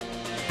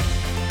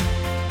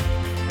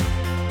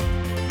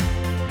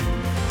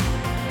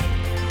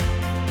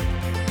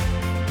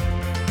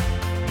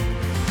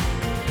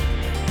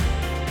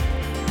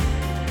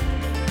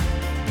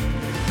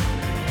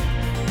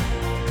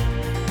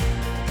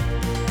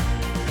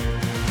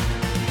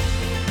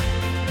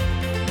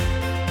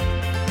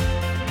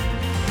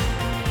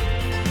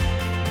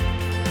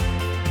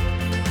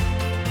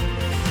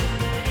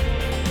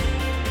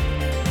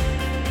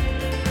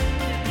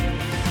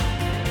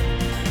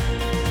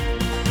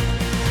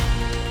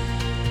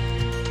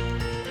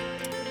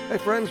Hey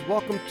friends,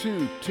 welcome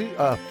to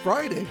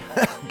Friday.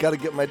 Got to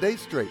get my day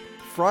straight.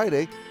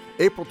 Friday,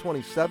 April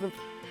 27th.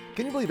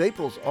 Can you believe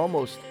April's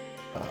almost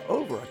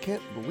over? I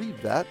can't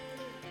believe that.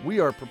 We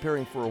are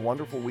preparing for a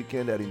wonderful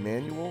weekend at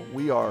Emmanuel.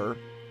 We are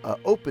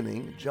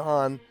opening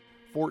John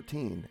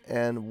 14.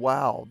 And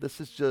wow,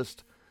 this is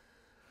just,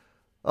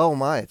 oh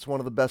my, it's one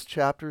of the best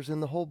chapters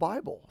in the whole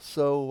Bible.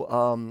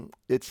 So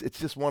it's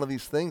just one of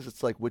these things.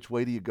 It's like, which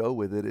way do you go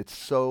with it? It's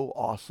so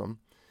awesome.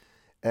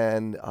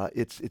 And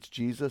it's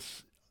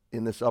Jesus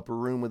in this upper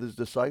room with his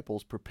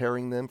disciples,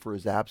 preparing them for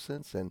his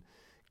absence and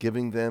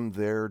giving them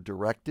their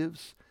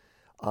directives,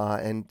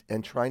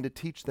 and trying to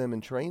teach them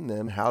and train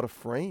them how to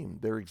frame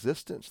their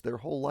existence, their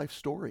whole life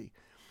story.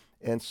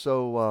 And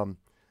so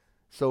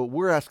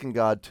we're asking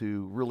God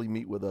to really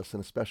meet with us in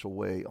a special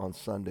way on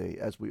Sunday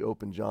as we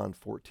open John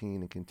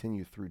 14 and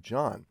continue through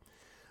John.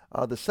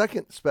 The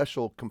second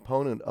special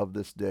component of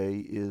this day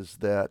is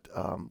that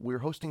we're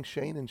hosting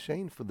Shane and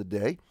Shane for the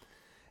day.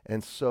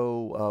 And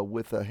so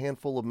with a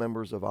handful of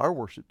members of our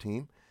worship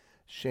team,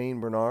 Shane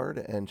Bernard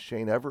and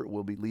Shane Everett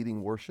will be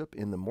leading worship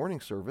in the morning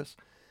service,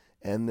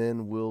 and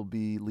then we'll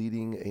be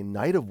leading a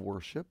night of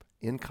worship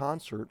in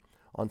concert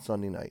on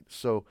Sunday night.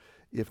 So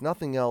if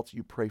nothing else,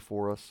 you pray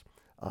for us.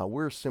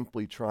 We're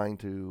simply trying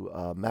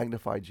to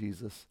magnify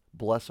Jesus,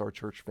 bless our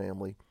church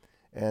family,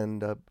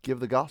 and give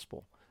the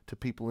gospel to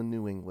people in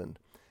New England.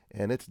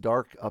 And it's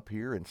dark up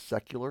here and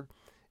secular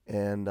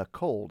and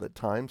cold at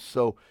times.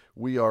 So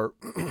we're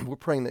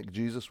praying that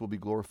Jesus will be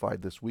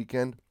glorified this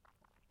weekend,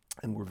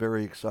 and we're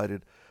very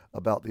excited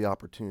about the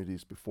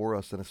opportunities before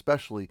us, and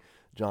especially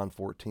John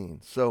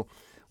 14. So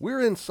we're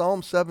in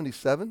Psalm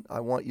 77. I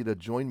want you to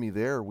join me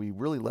there. We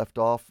really left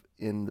off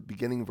in the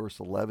beginning, verse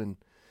 11.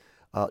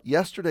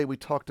 Yesterday we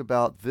talked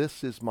about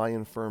this is my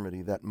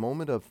infirmity, that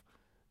moment of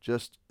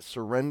just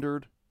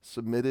surrendered,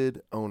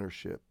 submitted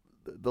ownership.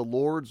 The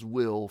Lord's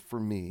will for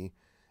me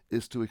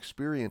is to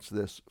experience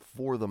this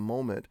for the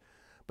moment.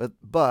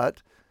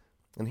 But,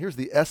 and here's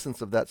the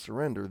essence of that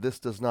surrender, this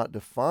does not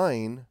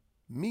define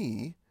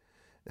me,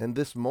 and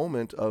this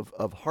moment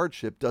of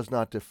hardship does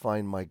not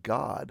define my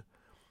God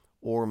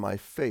or my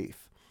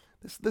faith.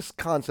 This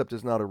concept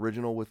is not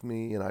original with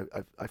me, and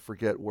I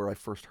forget where I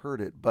first heard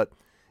it, but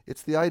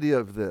it's the idea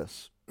of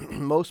this.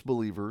 Most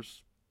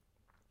believers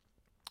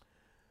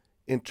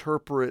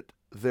interpret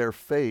their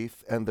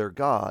faith and their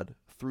God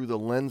through the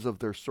lens of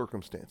their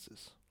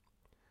circumstances.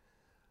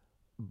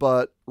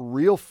 But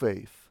real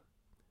faith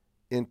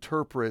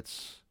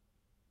interprets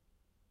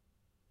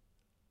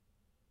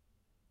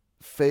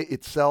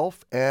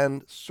itself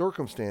and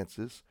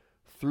circumstances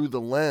through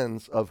the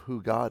lens of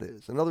who God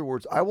is. In other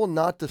words, I will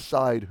not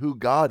decide who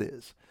God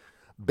is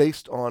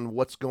based on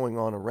what's going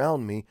on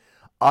around me.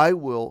 I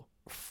will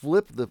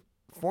flip the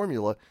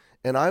formula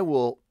and I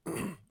will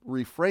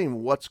reframe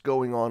what's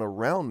going on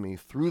around me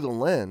through the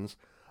lens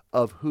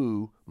of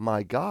who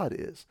my God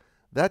is.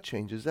 That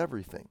changes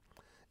everything.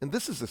 And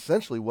this is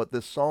essentially what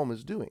this psalm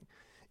is doing.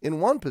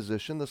 In one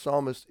position, the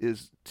psalmist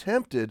is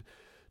tempted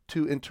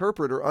to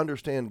interpret or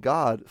understand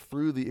God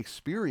through the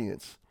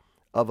experience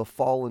of a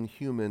fallen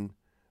human,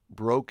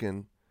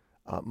 broken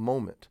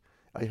moment,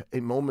 a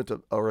moment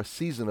of, or a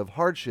season of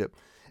hardship.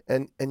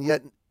 And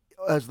yet,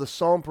 as the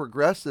psalm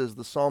progresses,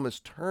 the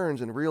psalmist turns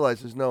and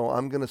realizes, no,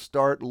 I'm going to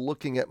start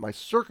looking at my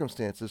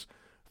circumstances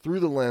through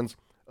the lens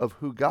of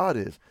who God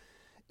is.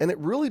 And it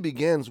really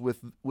begins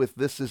with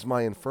this is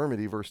my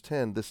infirmity, verse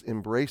 10, this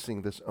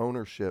embracing, this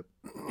ownership.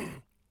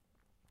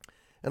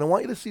 And I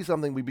want you to see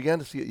something. We began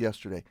to see it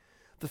yesterday.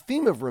 The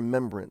theme of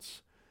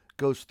remembrance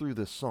goes through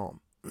this psalm.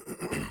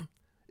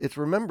 It's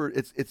remembered.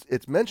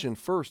 It's mentioned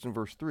first in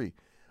verse 3.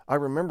 I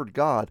remembered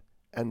God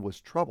and was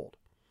troubled.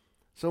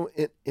 So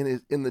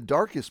in the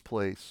darkest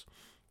place,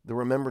 the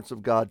remembrance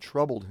of God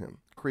troubled him,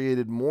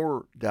 created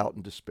more doubt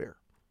and despair.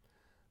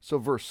 So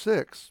verse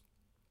 6,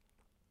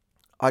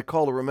 I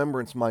call to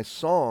remembrance my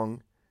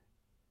song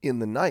in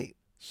the night.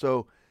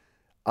 So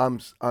I'm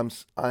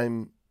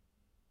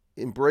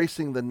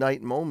embracing the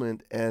night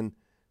moment and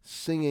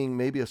singing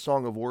maybe a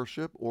song of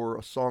worship or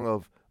a song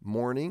of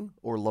mourning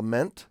or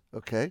lament.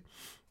 Okay,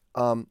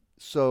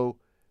 so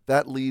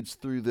that leads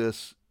through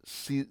this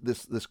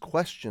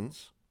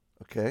questions.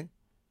 Okay,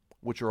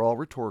 which are all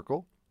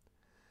rhetorical.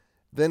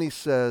 Then he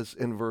says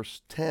in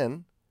verse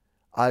 10,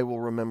 I will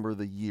remember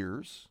the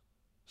years.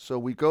 So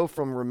we go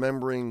from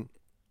remembering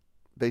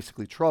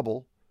basically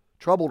troubled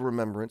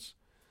remembrance,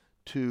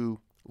 to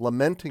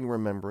lamenting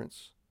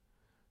remembrance,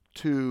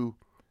 to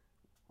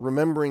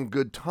remembering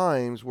good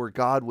times where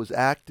God was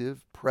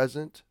active,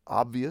 present,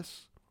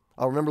 obvious.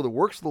 I'll remember the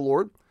works of the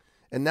Lord.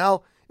 And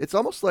now it's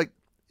almost like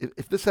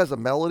if this has a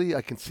melody,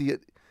 I can see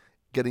it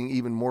getting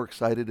even more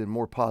excited and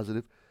more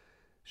positive.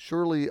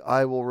 Surely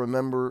I will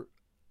remember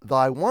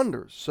thy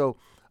wonders. So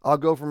I'll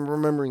go from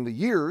remembering the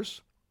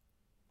years,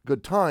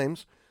 good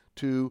times,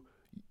 to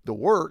the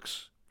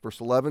works, verse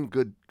 11,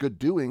 good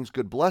doings,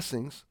 good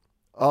blessings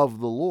of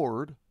the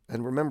Lord.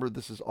 And remember,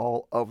 this is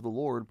all of the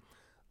Lord,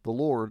 the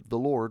Lord, the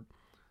Lord.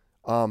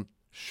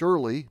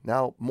 Surely,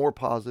 now more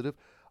positive,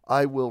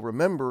 I will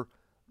remember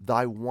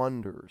thy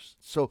wonders.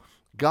 So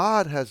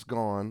God has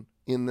gone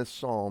in this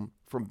psalm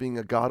from being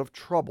a God of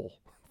trouble,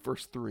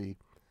 verse 3,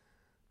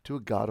 to a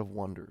God of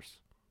wonders.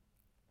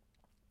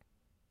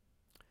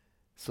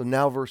 So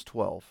now verse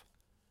 12,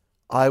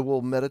 I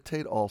will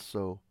meditate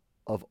also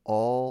of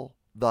all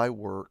thy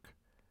work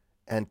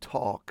and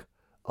talk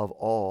of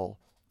all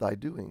thy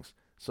doings.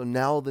 So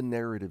now the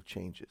narrative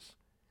changes.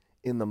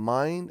 In the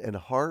mind and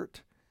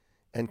heart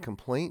and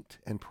complaint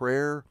and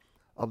prayer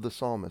of the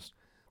psalmist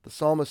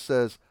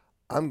says,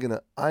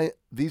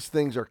 these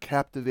things are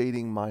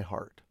captivating my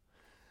heart.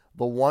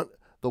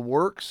 The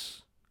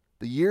works,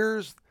 the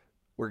years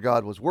where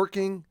God was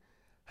working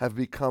have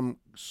become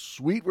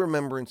sweet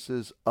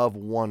remembrances of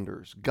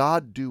wonders.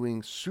 God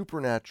doing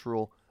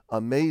supernatural,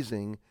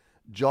 amazing,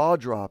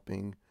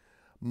 jaw-dropping,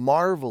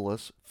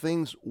 marvelous,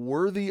 things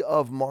worthy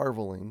of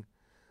marveling,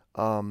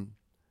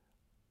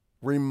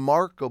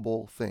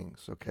 remarkable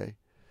things, okay?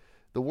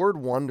 The word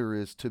wonder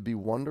is to be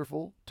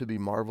wonderful, to be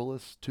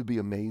marvelous, to be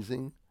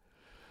amazing,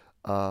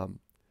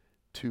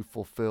 to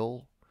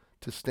fulfill,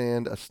 to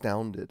stand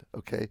astounded,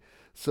 okay?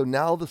 So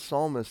now the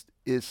psalmist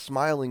is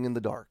smiling in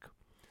the dark.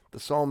 The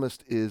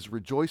psalmist is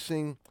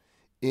rejoicing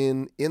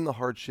in the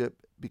hardship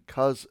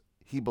because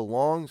he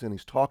belongs and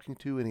he's talking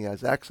to and he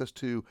has access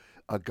to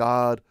a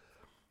God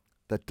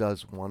that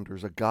does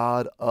wonders, a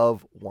God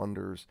of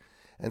wonders.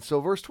 And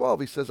so verse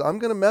 12, he says, I'm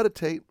going to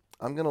meditate.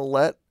 I'm going to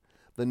let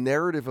the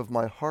narrative of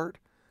my heart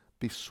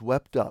be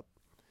swept up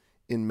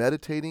in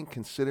meditating,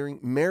 considering,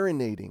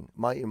 marinating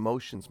my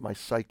emotions, my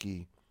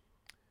psyche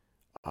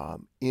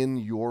in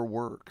your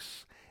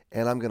works.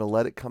 And I'm going to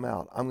let it come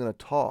out. I'm going to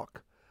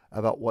talk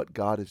about what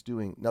God is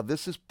doing. Now,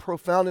 this is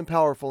profound and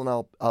powerful,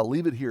 and I'll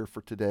leave it here for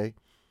today.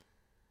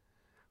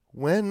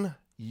 When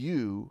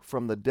you,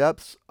 from the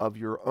depths of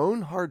your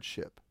own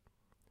hardship,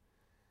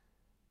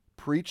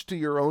 preach to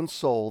your own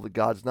soul that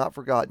God's not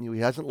forgotten you, he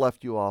hasn't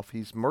left you off,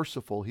 he's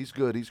merciful, he's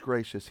good, he's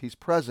gracious, he's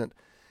present,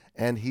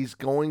 and he's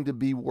going to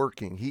be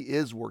working. He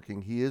is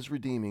working, he is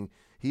redeeming,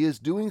 he is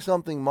doing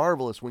something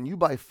marvelous. When you,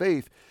 by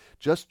faith,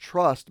 just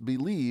trust,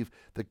 believe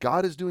that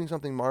God is doing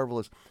something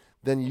marvelous,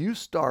 then you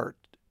start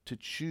to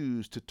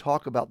choose to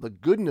talk about the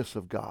goodness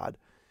of God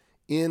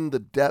in the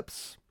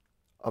depths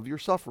of your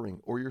suffering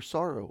or your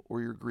sorrow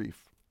or your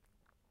grief.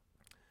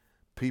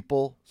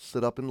 People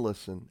sit up and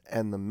listen,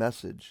 and the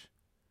message,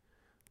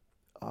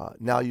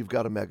 now you've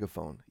got a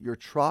megaphone. Your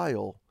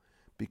trial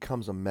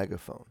becomes a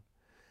megaphone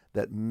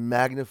that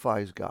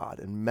magnifies God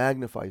and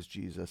magnifies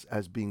Jesus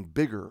as being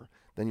bigger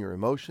than your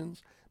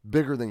emotions,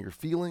 bigger than your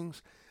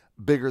feelings,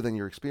 bigger than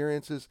your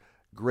experiences,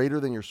 greater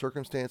than your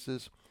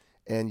circumstances.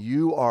 And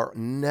you are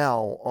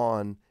now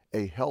on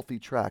a healthy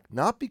track,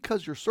 not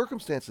because your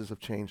circumstances have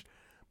changed,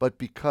 but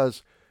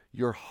because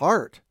your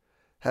heart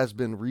has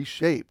been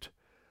reshaped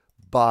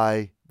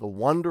by the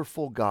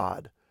wonderful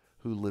God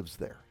who lives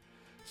there.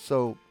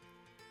 So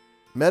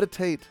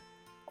meditate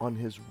on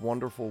his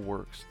wonderful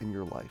works in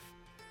your life.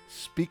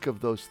 Speak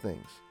of those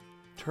things.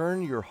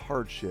 Turn your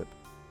hardship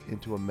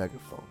into a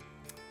megaphone,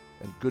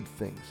 and good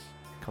things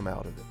come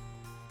out of it.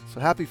 So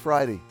happy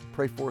Friday.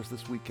 Pray for us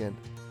this weekend.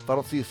 If I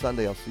don't see you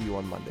Sunday, I'll see you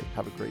on Monday.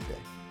 Have a great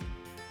day.